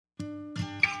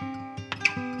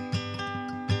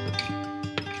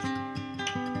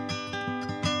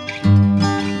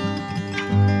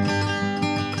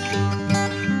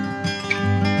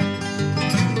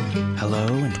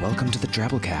Welcome to the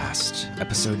Drabblecast,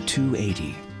 episode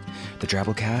 280. The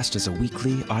Drabblecast is a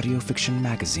weekly audio fiction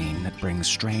magazine that brings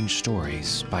strange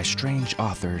stories by strange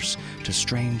authors to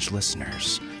strange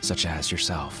listeners, such as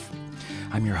yourself.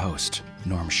 I'm your host,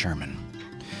 Norm Sherman.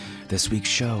 This week's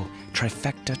show,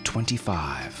 Trifecta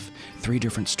XXV. 3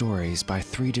 different stories by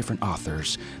 3 different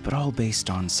authors, but all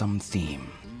based on some theme.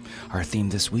 Our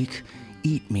theme this week,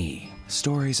 Eat Me,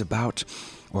 stories about,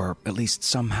 or at least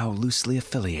somehow loosely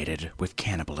affiliated with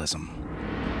cannibalism.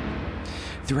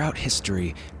 Throughout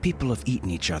history, people have eaten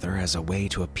each other as a way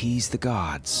to appease the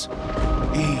gods.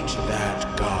 Eat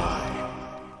that guy.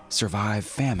 Survive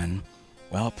famine.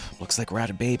 Welp, looks like we're out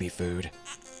of baby food.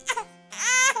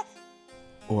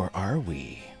 Or are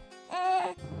we?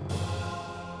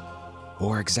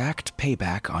 Or exact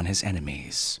payback on his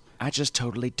enemies. I just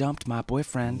totally dumped my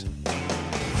boyfriend.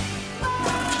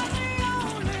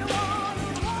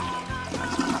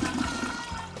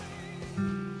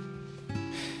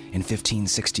 In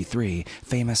 1563,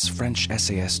 famous French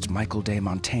essayist Michel de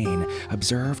Montaigne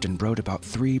observed and wrote about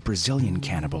 3 Brazilian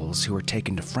cannibals who were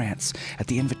taken to France at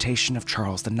the invitation of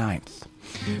Charles IX.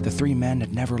 The 3 men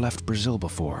had never left Brazil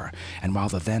before, and while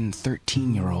the then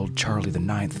 13-year-old Charlie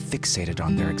IX fixated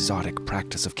on their exotic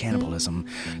practice of cannibalism,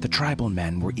 the tribal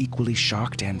men were equally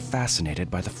shocked and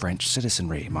fascinated by the French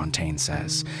citizenry, Montaigne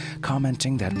says,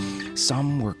 commenting that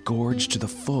some were gorged to the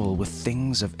full with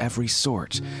things of every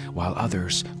sort, while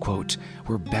others, quote,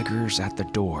 were beggars at the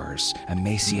doors,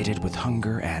 emaciated with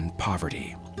hunger and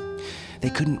poverty. They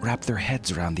couldn't wrap their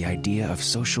heads around the idea of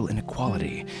social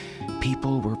inequality.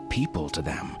 People were people to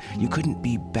them. You couldn't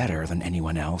be better than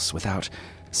anyone else without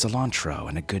cilantro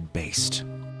and a good baste.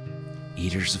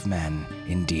 Eaters of men,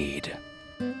 indeed.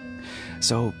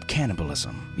 So,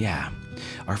 cannibalism, yeah.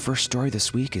 Our first story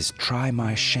this week is Try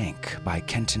My Shank by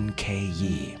Kenton K.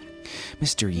 Yee.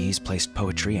 Mr. Yee's placed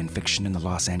poetry and fiction in the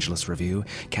Los Angeles Review,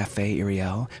 Café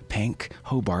Iriel, Pank,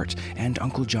 Hobart, and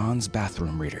Uncle John's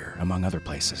Bathroom Reader, among other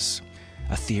places.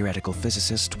 A theoretical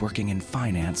physicist working in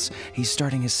finance, he's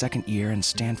starting his 2nd year in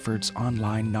Stanford's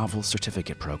online novel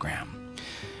certificate program.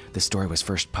 The story was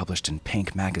first published in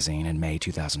Pank magazine in May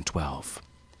 2012.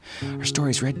 Our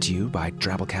story is read to you by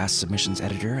Drabblecast submissions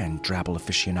editor and Drabble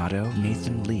aficionado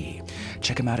Nathan Lee.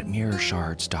 Check him out at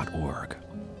mirrorshards.org.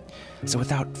 So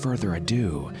without further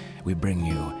ado, we bring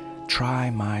you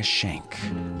Try My Shank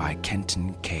by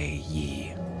Kenton K.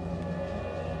 Yee.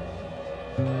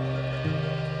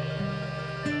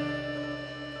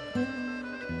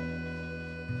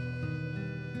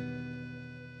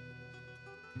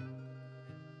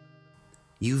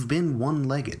 You've been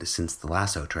one-legged since the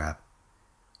lasso trap.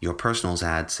 Your personals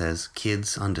ad says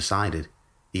kids undecided,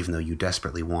 even though you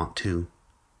desperately want to.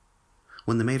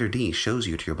 When the maître d' shows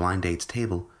you to your blind date's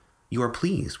table, you are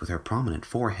pleased with her prominent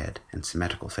forehead and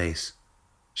symmetrical face.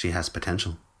 She has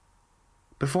potential.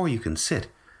 Before you can sit,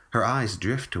 her eyes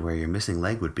drift to where your missing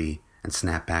leg would be and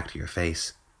snap back to your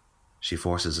face. She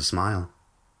forces a smile.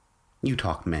 You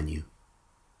talk menu.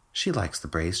 She likes the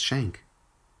braised shank.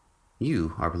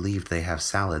 You are relieved they have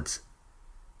salads.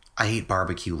 I ate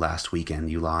barbecue last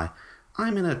weekend, you lie.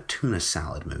 I'm in a tuna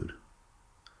salad mood.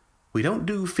 We don't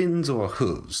do fins or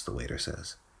hooves, the waiter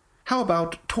says. How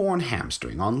about torn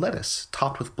hamstring on lettuce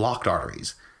topped with blocked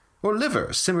arteries, or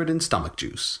liver simmered in stomach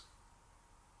juice?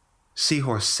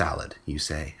 Seahorse salad, you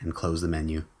say, and close the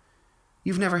menu.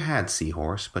 You've never had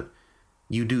seahorse, but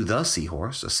you do the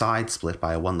seahorse, a side split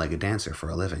by a one-legged dancer for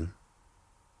a living.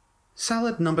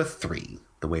 Salad number 3,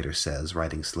 the waiter says,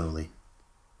 writing slowly.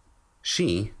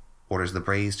 She orders the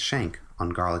braised shank on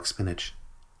garlic spinach.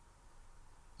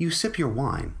 You sip your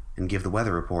wine and give the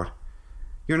weather report.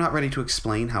 You're not ready to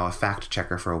explain how a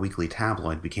fact-checker for a weekly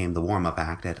tabloid became the warm-up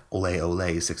act at Ole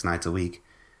Ole 6 nights a week.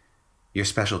 Your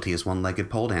specialty is one-legged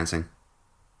pole dancing.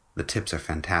 The tips are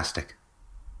fantastic.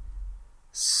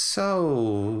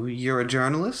 So, you're a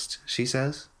journalist? She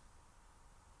says.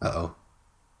 Uh-oh.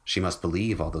 She must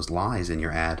believe all those lies in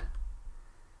your ad.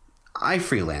 I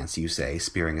freelance, you say,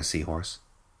 spearing a seahorse.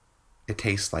 It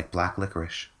tastes like black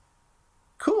licorice.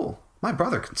 Cool. My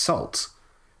brother consults.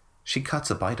 She cuts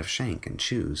a bite of shank and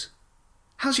chews.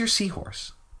 How's your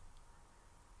seahorse?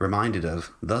 Reminded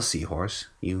of the seahorse,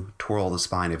 you twirl the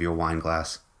spine of your wine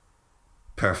glass.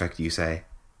 Perfect, you say.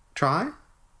 Try?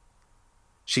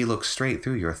 She looks straight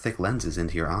through your thick lenses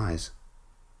into your eyes.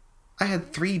 I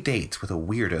had 3 dates with a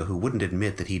weirdo who wouldn't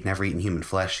admit that he'd never eaten human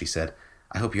flesh, she said.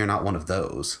 I hope you're not one of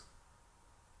those.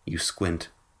 You squint.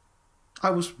 I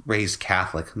was raised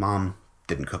Catholic. Mom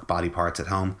didn't cook body parts at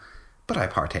home, but I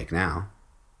partake now.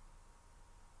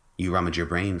 You rummage your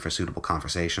brain for suitable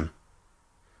conversation.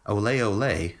 Ole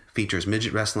Ole features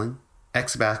midget wrestling,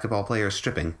 ex-basketball players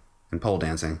stripping, and pole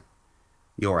dancing.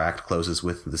 Your act closes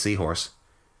with the seahorse.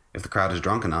 If the crowd is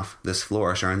drunk enough, this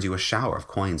flourish earns you a shower of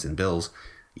coins and bills.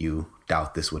 You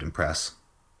doubt this would impress.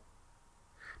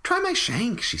 "Try my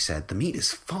shank," she said. "The meat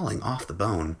is falling off the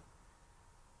bone."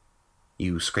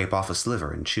 You scrape off a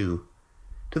sliver and chew.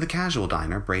 To the casual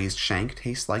diner, braised shank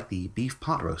tastes like the beef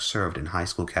pot roast served in high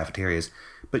school cafeterias,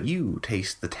 but you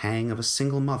taste the tang of a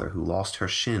single mother who lost her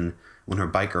shin when her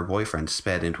biker boyfriend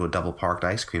sped into a double-parked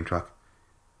ice cream truck.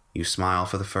 You smile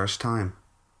for the first time.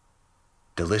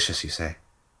 "Delicious," you say.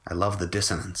 "I love the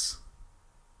dissonance."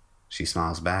 She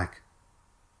smiles back.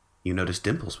 You notice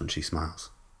dimples when she smiles.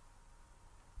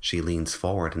 She leans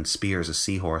forward and spears a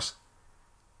seahorse.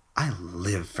 "I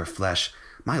live for flesh.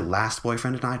 My last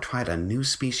boyfriend and I tried a new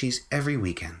species every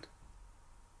weekend."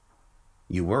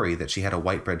 You worry that she had a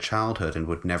white-bread childhood and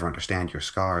would never understand your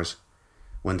scars.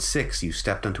 When 6, you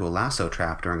stepped into a lasso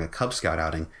trap during a Cub Scout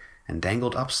outing and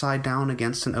dangled upside down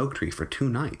against an oak tree for 2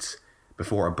 nights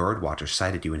before a birdwatcher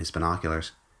sighted you in his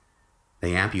binoculars.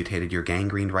 They amputated your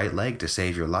gangrened right leg to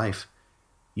save your life.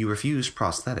 You refused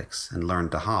prosthetics and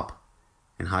learned to hop.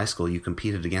 In high school, you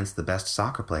competed against the best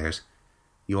soccer players.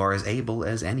 You are as able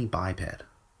as any biped.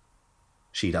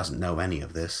 She doesn't know any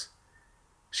of this.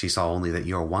 She saw only that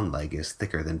your one leg is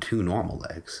thicker than 2 normal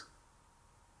legs.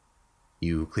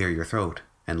 You clear your throat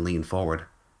and lean forward,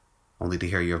 only to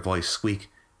hear your voice squeak,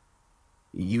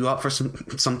 "You up for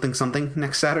something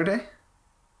next Saturday?"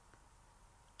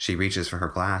 She reaches for her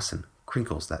glass and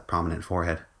crinkles that prominent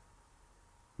forehead.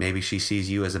 Maybe she sees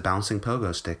you as a bouncing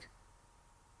pogo stick.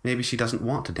 Maybe she doesn't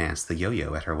want to dance the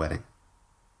yo-yo at her wedding.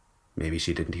 Maybe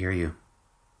she didn't hear you.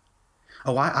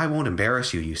 "Oh, I won't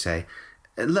embarrass you," you say.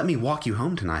 "Let me walk you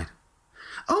home tonight."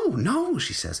 "Oh, no,"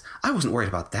 she says. "I wasn't worried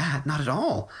about that, not at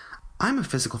all. I'm a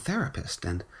physical therapist,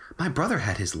 and my brother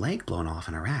had his leg blown off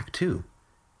in Iraq, too."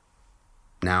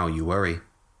 Now you worry.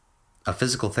 A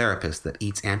physical therapist that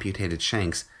eats amputated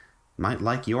shanks might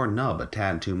like your nub a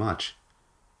tad too much.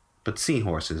 But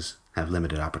seahorses have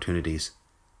limited opportunities.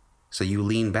 So you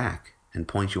lean back and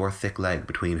point your thick leg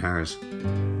between hers.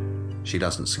 She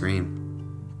doesn't scream.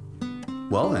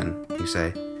 "Well then," you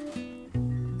say,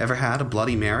 "ever had a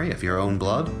Bloody Mary of your own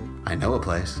blood? I know a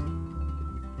place."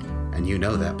 And you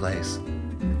know that place.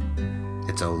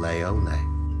 It's Olé Olé.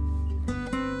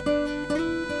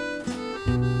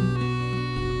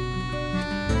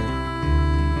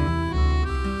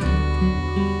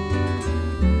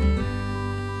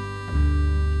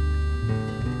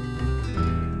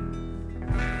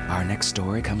 Our next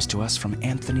story comes to us from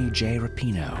Anthony J.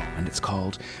 Rapino, and it's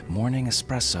called Morning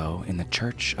Espresso in the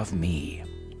Church of Me.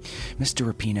 Mr.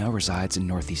 Rapino resides in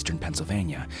northeastern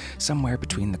Pennsylvania, somewhere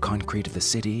between the concrete of the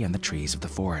city and the trees of the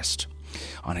forest.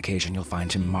 On occasion, you'll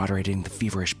find him moderating the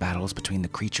feverish battles between the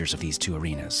creatures of these two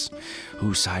arenas.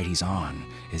 Whose side he's on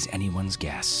is anyone's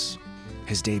guess.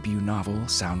 His debut novel,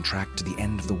 Soundtrack to the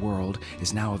End of the World,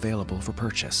 is now available for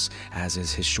purchase, as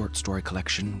is his short story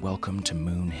collection, Welcome to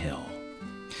Moon Hill.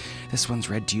 This one's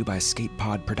read to you by Skate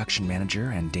Pod production manager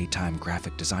and daytime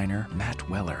graphic designer Matt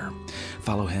Weller.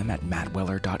 Follow him at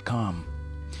mattweller.com.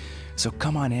 So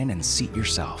come on in and seat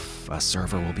yourself. A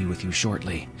server will be with you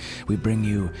shortly. We bring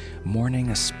you Morning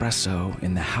Espresso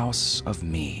in the House of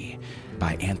Me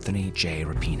by Anthony J.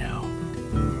 Rapino.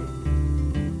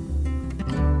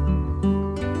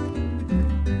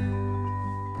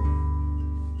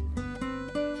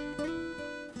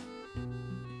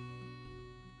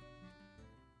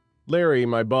 Larry,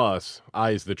 my boss,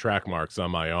 eyes the track marks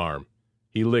on my arm.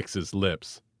 He licks his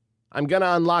lips. "I'm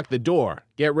gonna unlock the door.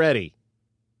 Get ready."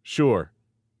 "Sure."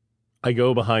 I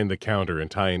go behind the counter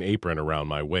and tie an apron around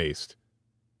my waist.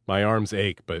 My arms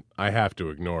ache, but I have to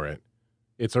ignore it.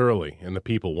 It's early, and the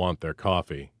people want their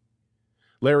coffee.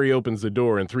 Larry opens the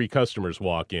door, and 3 customers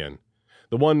walk in.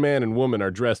 The one man and woman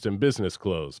are dressed in business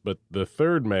clothes, but the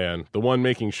third man, the one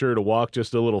making sure to walk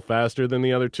just a little faster than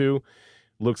the other 2,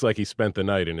 looks like he spent the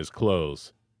night in his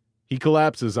clothes. He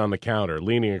collapses on the counter,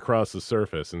 leaning across the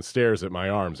surface, and stares at my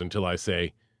arms until I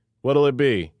say, "What'll it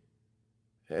be?"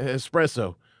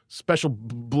 "Espresso. Special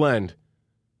blend."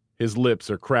 His lips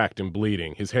are cracked and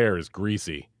bleeding. His hair is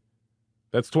greasy.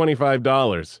 "That's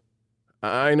 $25.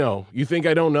 "I know. You think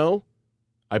I don't know?"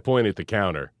 I point at the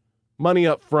counter. "Money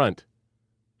up front."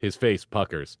 His face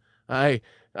puckers. I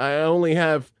only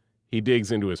have..." He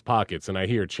digs into his pockets, and I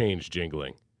hear change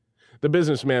jingling. The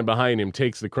businessman behind him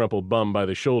takes the crumpled bum by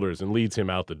the shoulders and leads him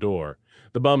out the door.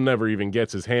 The bum never even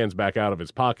gets his hands back out of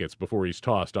his pockets before he's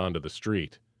tossed onto the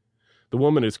street. The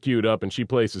woman is queued up, and she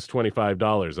places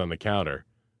 $25 on the counter.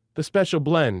 "The special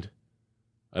blend."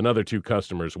 Another 2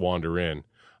 customers wander in.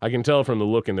 I can tell from the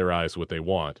look in their eyes what they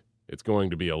want. It's going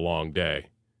to be a long day.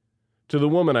 To the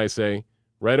woman I say,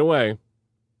 "Right away."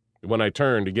 When I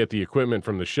turn to get the equipment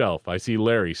from the shelf, I see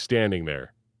Larry standing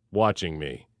there, watching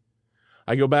me.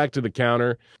 I go back to the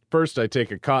counter. First, I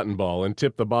take a cotton ball and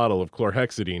tip the bottle of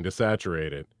chlorhexidine to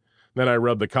saturate it. Then I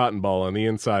rub the cotton ball on the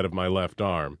inside of my left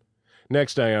arm.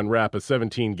 Next, I unwrap a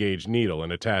 17-gauge needle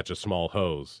and attach a small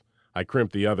hose. I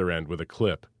crimp the other end with a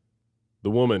clip. The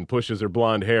woman pushes her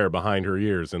blonde hair behind her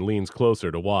ears and leans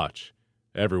closer to watch.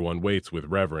 Everyone waits with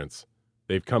reverence.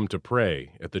 They've come to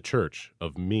pray at the church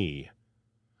of me.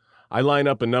 I line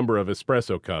up a number of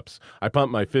espresso cups. I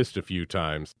pump my fist a few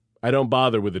times. I don't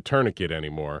bother with the tourniquet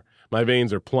anymore. My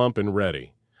veins are plump and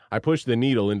ready. I push the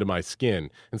needle into my skin,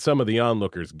 and some of the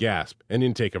onlookers gasp, an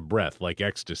intake of breath like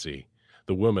ecstasy.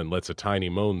 The woman lets a tiny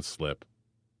moan slip.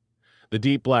 The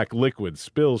deep black liquid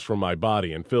spills from my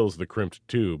body and fills the crimped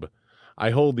tube. I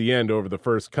hold the end over the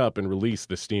first cup and release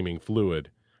the steaming fluid.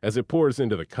 As it pours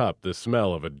into the cup, the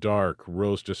smell of a dark,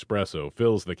 roast espresso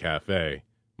fills the cafe,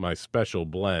 my special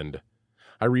blend.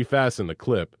 I refasten the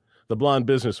clip. The blonde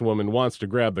businesswoman wants to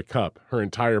grab the cup. Her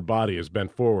entire body is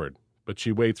bent forward, but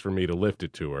she waits for me to lift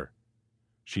it to her.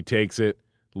 She takes it,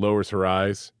 lowers her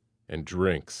eyes, and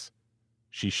drinks.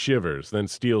 She shivers, then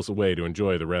steals away to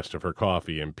enjoy the rest of her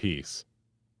coffee in peace.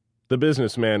 The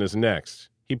businessman is next.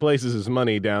 He places his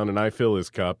money down and I fill his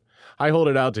cup. I hold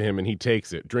it out to him and he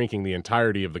takes it, drinking the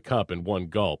entirety of the cup in one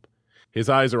gulp. His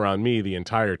eyes are on me the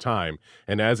entire time,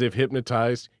 and as if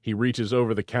hypnotized, he reaches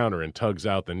over the counter and tugs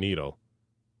out the needle.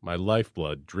 My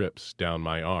lifeblood drips down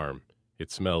my arm.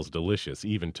 It smells delicious,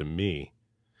 even to me.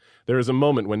 There is a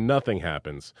moment when nothing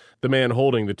happens. The man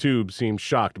holding the tube seems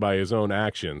shocked by his own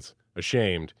actions.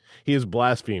 Ashamed, he has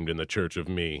blasphemed in the church of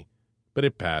me. But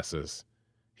it passes.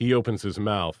 He opens his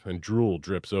mouth, and drool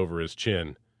drips over his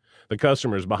chin. The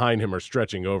customers behind him are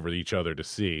stretching over each other to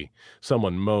see.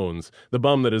 Someone moans. The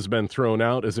bum that has been thrown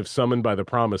out, as if summoned by the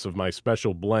promise of my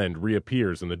special blend,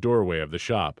 reappears in the doorway of the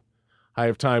shop. I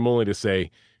have time only to say,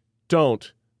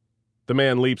 "Don't!" The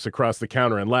man leaps across the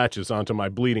counter and latches onto my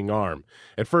bleeding arm.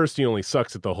 At first he only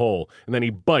sucks at the hole, and then he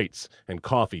bites, and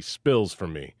coffee spills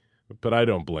from me. But I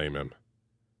don't blame him.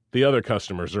 The other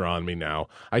customers are on me now.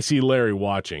 I see Larry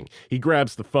watching. He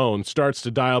grabs the phone, starts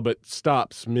to dial, but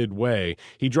stops midway.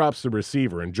 He drops the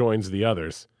receiver and joins the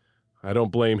others. I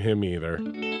don't blame him either.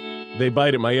 They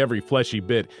bite at my every fleshy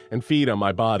bit and feed on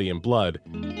my body and blood.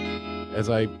 As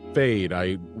I fade,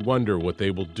 I wonder what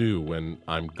they will do when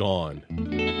I'm gone.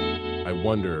 I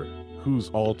wonder whose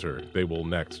altar they will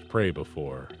next pray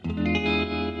before.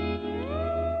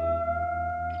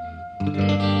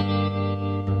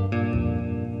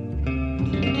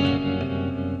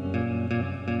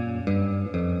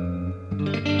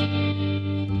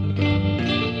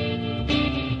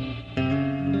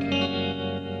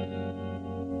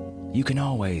 You can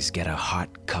always get a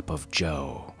hot cup of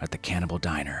joe at the Cannibal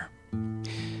Diner.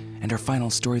 And our final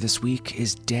story this week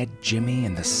is Dead Jimmy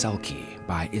and the Selkie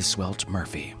by Iswelt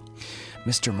Murphy.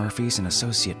 Mr. Murphy's an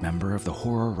associate member of the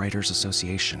Horror Writers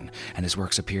Association, and his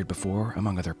works appeared before,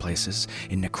 among other places,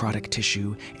 in Necrotic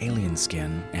Tissue, Alien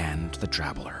Skin, and The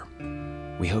Drabbler.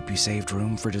 We hope you saved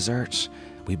room for dessert.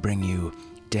 We bring you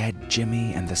Dead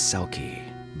Jimmy and the Selkie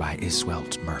by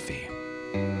Iswelt Murphy.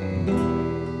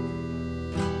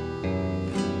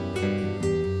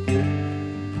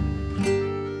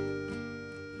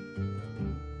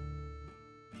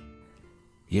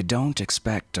 You don't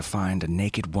expect to find a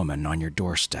naked woman on your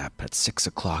doorstep at 6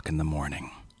 o'clock in the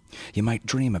morning. You might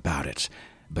dream about it,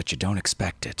 but you don't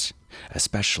expect it,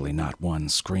 especially not one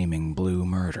screaming blue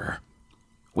murder.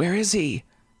 Where is he?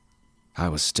 I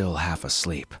was still half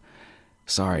asleep.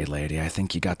 Sorry, lady, I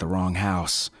think you got the wrong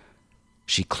house.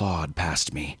 She clawed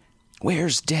past me.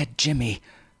 Where's Dead Jimmy?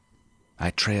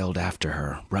 I trailed after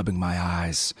her, rubbing my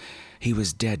eyes. He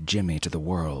was Dead Jimmy to the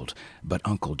world, but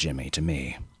Uncle Jimmy to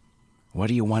me. What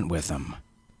do you want with him?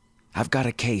 I've got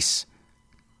a case.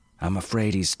 I'm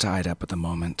afraid he's tied up at the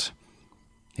moment.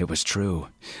 It was true.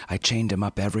 I chained him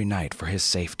up every night for his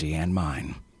safety and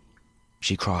mine.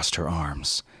 She crossed her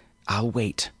arms. I'll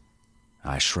wait.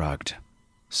 I shrugged.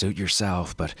 Suit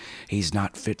yourself, but he's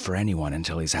not fit for anyone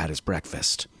until he's had his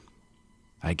breakfast.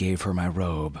 I gave her my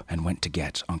robe and went to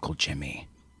get Uncle Jimmy.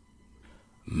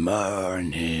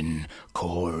 "Morning,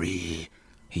 Corey,"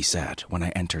 he said when I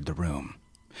entered the room.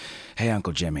 Hey,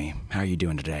 Uncle Jimmy, how are you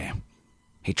doing today?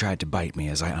 He tried to bite me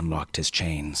as I unlocked his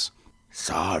chains.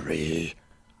 Sorry,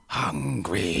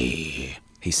 hungry,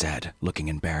 he said, looking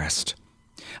embarrassed.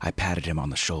 I patted him on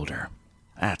the shoulder.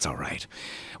 That's all right.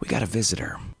 We got a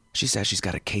visitor. She says she's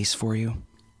got a case for you.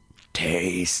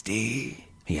 Tasty?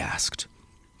 He asked.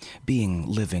 Being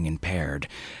living impaired,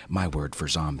 my word for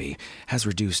zombie, has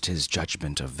reduced his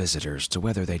judgment of visitors to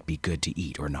whether they'd be good to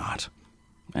eat or not.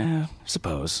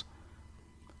 Suppose,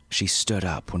 She stood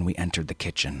up when we entered the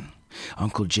kitchen.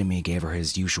 Uncle Jimmy gave her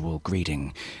his usual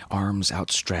greeting, arms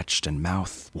outstretched and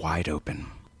mouth wide open.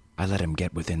 I let him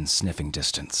get within sniffing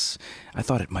distance. I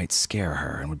thought it might scare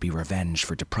her and would be revenge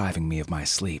for depriving me of my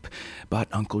sleep, but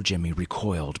Uncle Jimmy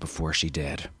recoiled before she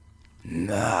did.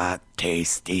 "Not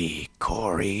tasty,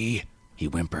 Corey," he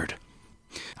whimpered.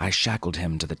 I shackled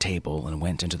him to the table and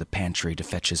went into the pantry to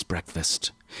fetch his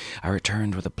breakfast. I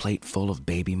returned with a plate full of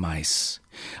baby mice.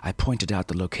 I pointed out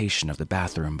the location of the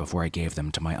bathroom before I gave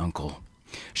them to my uncle.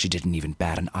 She didn't even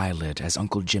bat an eyelid as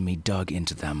Uncle Jimmy dug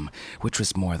into them, which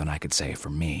was more than I could say for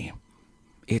me.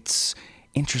 "It's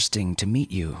interesting to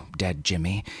meet you, Dead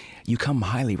Jimmy. You come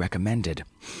highly recommended.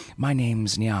 My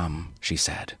name's Niam," she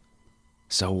said.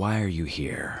 "So why are you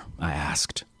here?" I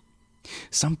asked.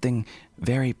 "Something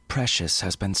very precious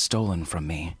has been stolen from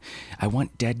me. I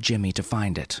want Dead Jimmy to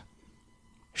find it."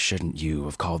 "Shouldn't you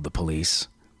have called the police?"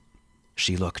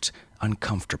 She looked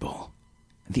uncomfortable.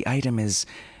 "The item is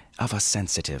of a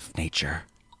sensitive nature."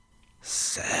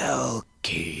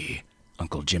 "Selkie,"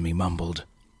 Uncle Jimmy mumbled.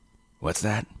 "What's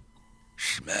that?"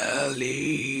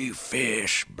 "Smelly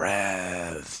fish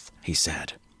breath," he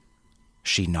said.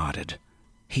 She nodded.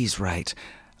 "He's right.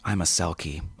 I'm a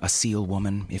selkie, a seal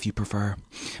woman, if you prefer.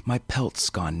 My pelt's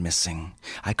gone missing.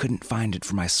 I couldn't find it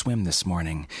for my swim this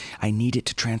morning. I need it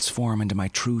to transform into my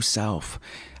true self.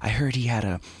 I heard he had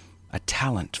a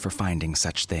talent for finding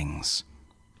such things."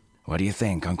 "What do you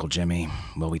think, Uncle Jimmy?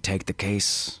 Will we take the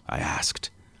case?" I asked.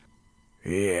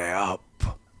 "Yep,"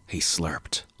 he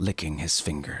slurped, licking his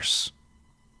fingers.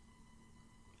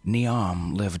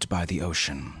 Niam lived by the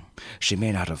ocean. She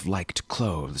may not have liked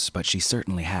clothes, but she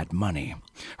certainly had money.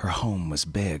 Her home was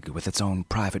big, with its own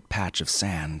private patch of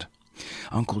sand.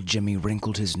 Uncle Jimmy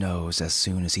wrinkled his nose as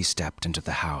soon as he stepped into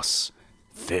the house.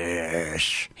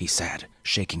 "Fish," he said,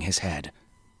 shaking his head.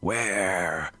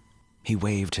 "Where?" He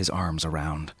waved his arms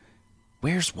around.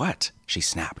 "Where's what?" she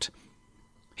snapped.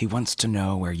 "He wants to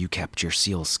know where you kept your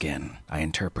sealskin," I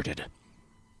interpreted.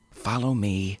 "Follow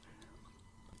me."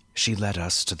 She led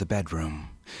us to the bedroom.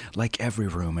 Like every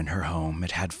room in her home,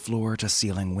 it had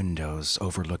floor-to-ceiling windows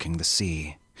overlooking the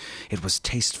sea. It was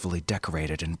tastefully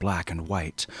decorated in black and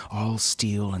white, all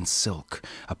steel and silk,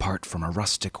 apart from a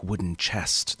rustic wooden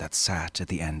chest that sat at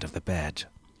the end of the bed.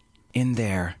 "In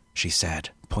there," she said,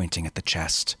 pointing at the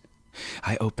chest.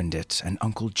 I opened it, and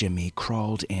Uncle Jimmy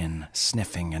crawled in,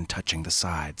 sniffing and touching the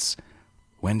sides.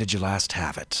 "When did you last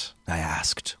have it?" I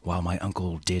asked, while my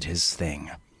uncle did his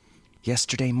thing.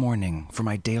 "Yesterday morning, for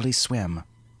my daily swim."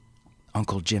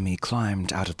 Uncle Jimmy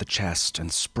climbed out of the chest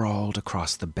and sprawled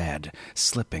across the bed,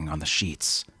 slipping on the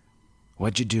sheets.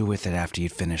 "What'd you do with it after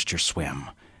you'd finished your swim?"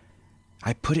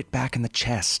 "I put it back in the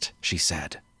chest," she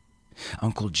said.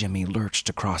 Uncle Jimmy lurched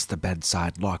across the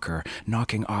bedside locker,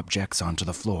 knocking objects onto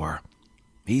the floor.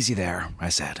 "Easy there," I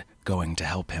said, going to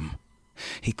help him.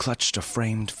 He clutched a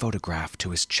framed photograph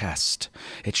to his chest.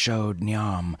 It showed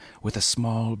Niam with a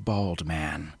small, bald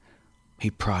man. He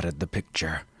prodded the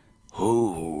picture.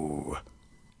 "Who?"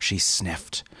 She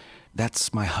sniffed.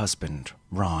 "That's my husband,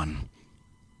 Ron."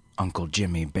 Uncle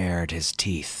Jimmy bared his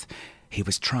teeth. He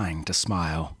was trying to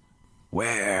smile.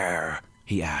 "Where?"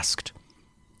 he asked.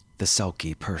 The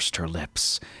selkie pursed her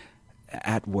lips.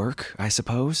 "At work, I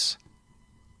suppose?"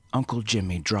 Uncle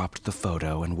Jimmy dropped the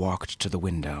photo and walked to the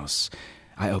windows.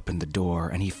 I opened the door,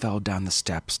 and he fell down the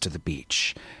steps to the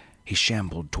beach. He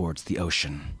shambled towards the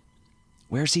ocean.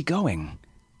 "Where's he going?"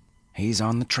 "He's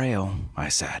on the trail," I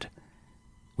said.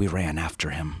 We ran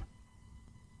after him.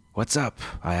 "What's up?"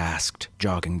 I asked,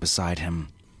 jogging beside him.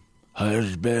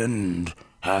 "Husband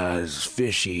has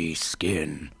fishy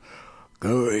skin.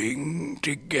 Going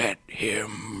to get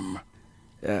him."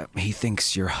 He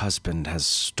thinks your husband has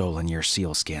stolen your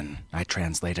sealskin," I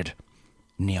translated.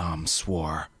 Niam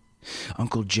swore.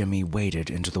 Uncle Jimmy waded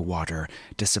into the water,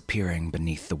 disappearing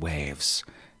beneath the waves.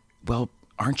 "Well,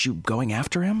 aren't you going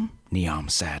after him?" Niam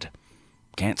said.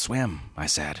 "Can't swim," I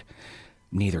said.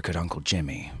 Neither could Uncle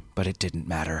Jimmy, but it didn't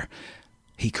matter.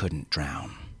 He couldn't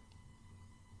drown.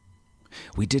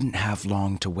 We didn't have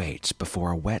long to wait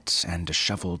before a wet and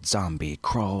disheveled zombie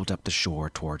crawled up the shore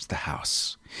towards the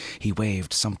house. He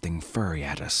waved something furry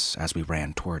at us as we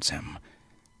ran towards him.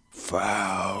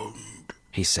 "Found,"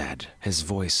 he said, his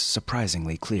voice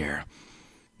surprisingly clear.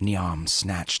 Niam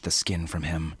snatched the skin from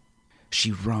him.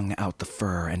 She wrung out the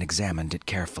fur and examined it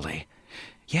carefully.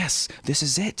 "Yes, this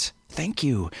is it. Thank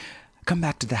you. Come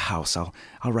back to the house. I'll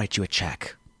write you a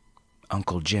check."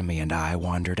 Uncle Jimmy and I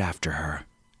wandered after her.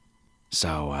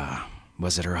 "So,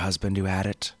 was it her husband who had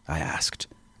it?" I asked.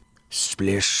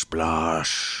 "Splish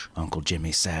splash," Uncle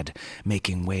Jimmy said,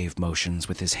 making wave motions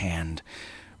with his hand.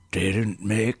 didn't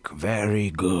make very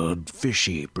good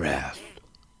fishy breath.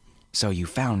 So you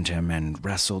found him and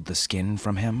wrestled the skin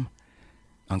from him?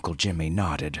 Uncle Jimmy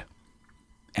nodded.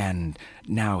 And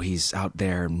now he's out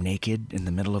there naked in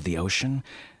the middle of the ocean?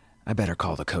 I better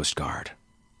call the Coast Guard.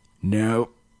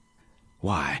 Nope.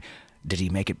 Why? Did he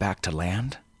make it back to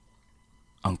land?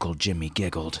 Uncle Jimmy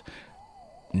giggled.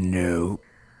 Nope.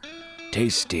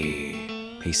 Tasty,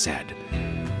 he said,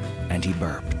 and he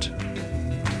burped.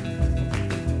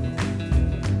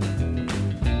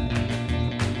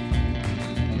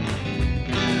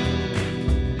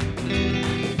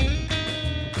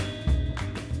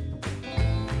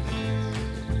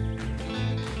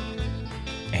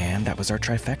 And that was our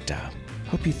trifecta.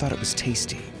 Hope you thought it was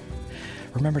tasty.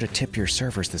 Remember to tip your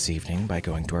servers this evening by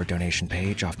going to our donation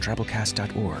page off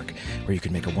Drabblecast.org, where you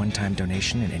can make a one-time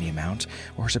donation in any amount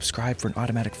or subscribe for an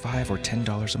automatic $5 or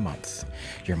 $10 a month.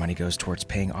 Your money goes towards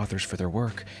paying authors for their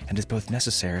work and is both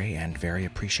necessary and very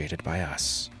appreciated by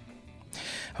us.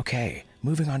 Okay,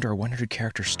 moving on to our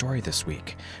 100-character story this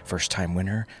week. First-time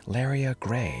winner, Laria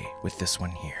Gray, with this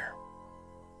one here.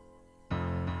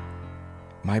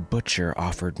 My butcher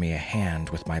offered me a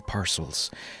hand with my parcels,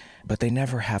 but they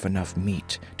never have enough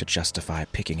meat to justify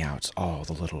picking out all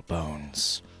the little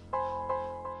bones.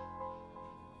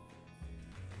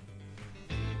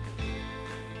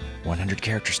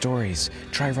 "100-character stories.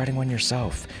 Try writing one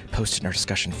yourself. Post it in our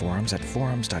discussion forums at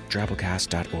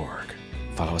forums.drabblecast.org.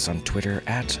 Follow us on Twitter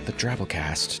at the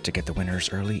Drabblecast to get the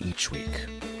winners early each week.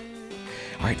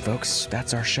 All right, folks,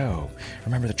 that's our show.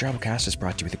 Remember, the Drabblecast is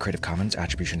brought to you with the Creative Commons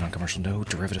Attribution Non-Commercial No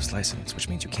Derivatives License, which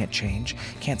means you can't change,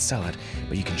 can't sell it,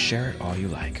 but you can share it all you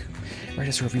like. Write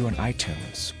us a review on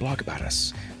iTunes, blog about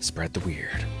us, spread the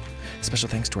weird. Special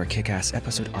thanks to our kick-ass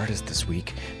episode artist this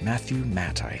week, Matthew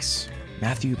Mattice.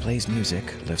 Matthew plays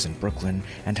music, lives in Brooklyn,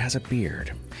 and has a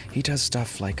beard. He does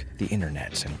stuff like the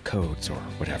internet and codes or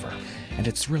whatever, and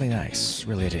it's really nice,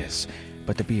 really it is.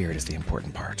 But the beard is the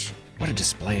important part. What a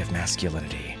display of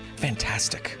masculinity.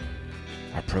 Fantastic.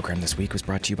 Our program this week was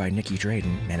brought to you by Nikki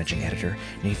Drayden, managing editor,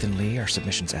 Nathan Lee, our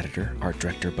submissions editor, art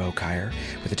director Bo Kyer,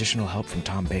 with additional help from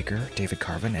Tom Baker, David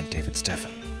Carvin, and David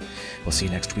Steffen. We'll see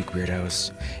you next week,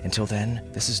 weirdos. Until then,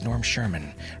 this is Norm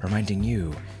Sherman, reminding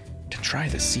you to try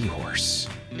the seahorse.